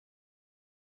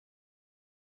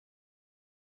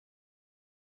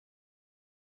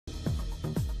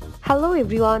Hello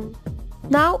everyone.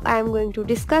 Now I am going to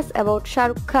discuss about Shah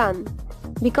Rukh Khan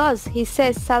because he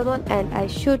says Salman and I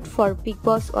shoot for Big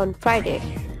Boss on Friday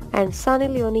and Sunny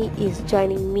Leone is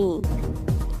joining me.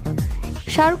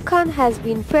 Shah Rukh Khan has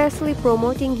been fiercely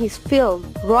promoting his film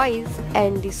Raees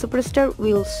and the superstar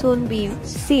will soon be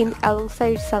seen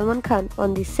alongside Salman Khan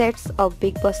on the sets of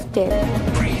Big Boss 10.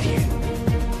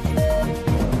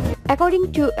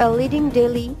 According to a leading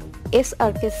daily,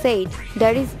 SRK said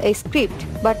there is a script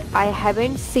but I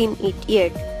haven't seen it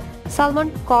yet.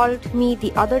 Salman called me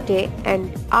the other day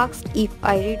and asked if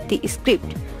I read the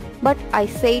script, but I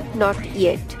said not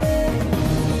yet.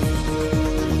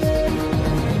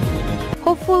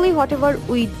 Hopefully whatever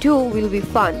we do will be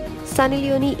fun. Sunny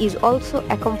Leone is also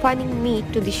accompanying me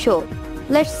to the show.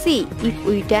 Let's see if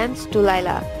we dance to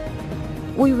Laila.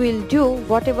 We will do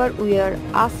whatever we are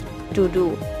asked to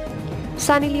do.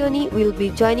 Sunny Leone will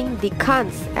be joining the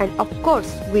Khans and of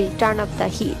course will turn up the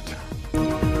heat.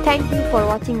 Thank you for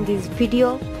watching this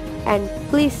video and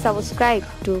please subscribe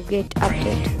to get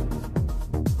updates.